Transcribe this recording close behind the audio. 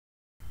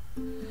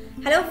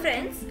Hello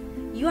friends,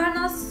 you are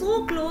now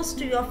so close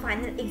to your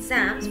final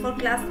exams for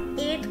class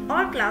 8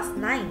 or class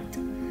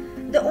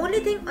 9th. The only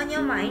thing on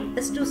your mind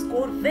is to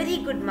score very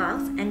good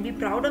marks and be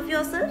proud of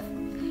yourself.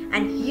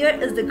 And here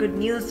is the good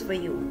news for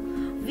you.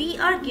 We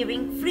are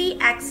giving free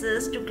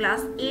access to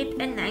class 8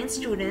 and 9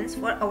 students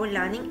for our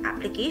learning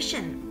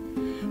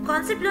application.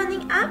 Koncept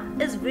Learning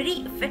App is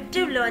very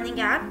effective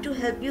learning app to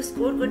help you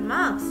score good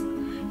marks.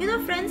 You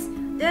know friends,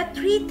 there are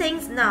 3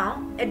 things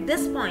now at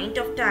this point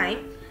of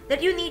time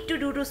that you need to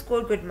do to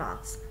score good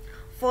marks.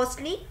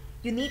 Firstly,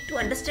 you need to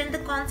understand the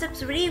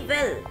concepts very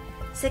well.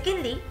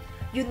 Secondly,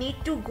 you need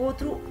to go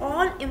through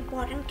all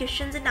important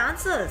questions and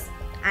answers.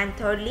 And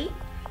thirdly,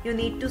 you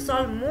need to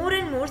solve more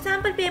and more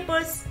sample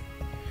papers.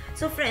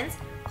 So friends,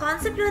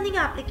 Koncept Learning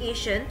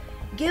application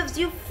gives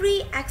you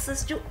free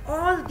access to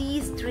all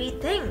these 3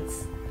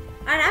 things.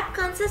 Our app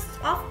consists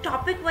of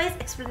topic-wise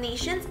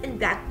explanations in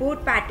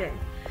blackboard pattern.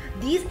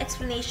 These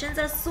explanations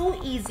are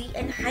so easy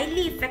and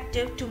highly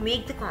effective to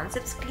make the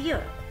concepts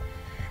clear.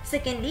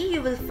 Secondly,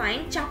 you will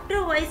find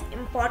chapter-wise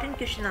important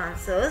question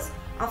answers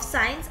of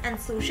science and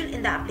social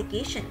in the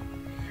application.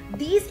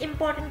 These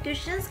important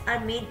questions are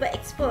made by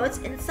experts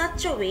in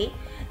such a way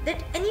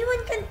that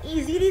anyone can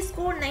easily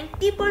score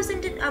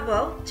 90% and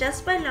above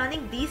just by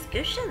learning these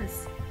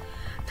questions.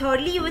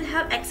 Thirdly, you will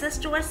have access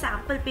to our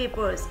sample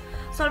papers.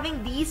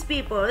 Solving these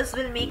papers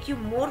will make you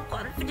more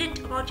confident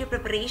about your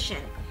preparation.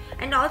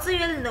 And also you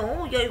will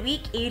know your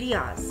weak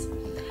areas.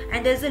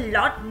 And there's a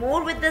lot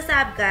more with this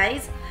app,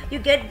 guys. You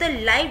get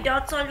the live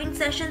doubt solving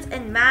sessions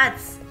in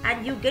maths,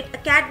 and you get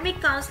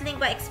academic counseling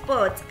by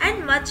experts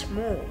and much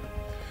more.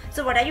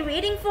 So what are you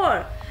waiting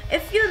for?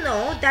 If you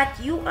know that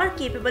you are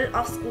capable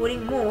of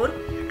scoring more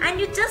and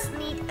you just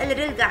need a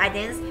little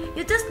guidance,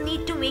 you just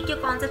need to make your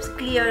concepts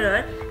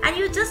clearer and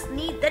you just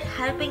need that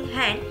helping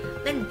hand,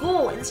 then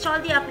go install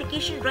the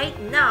application right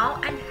now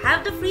and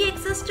have the free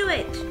access to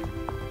it.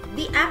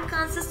 The app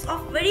consists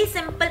of very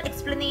simple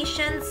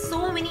explanations,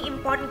 so many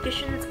important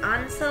questions,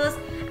 answers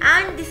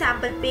and the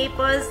sample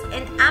papers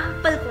in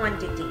ample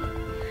quantity.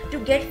 To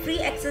get free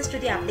access to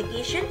the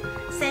application,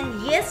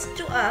 send yes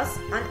to us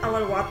on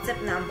our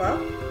WhatsApp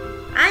number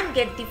and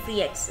get the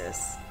free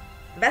access.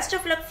 Best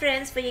of luck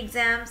friends for your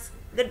exams.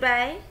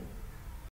 Goodbye.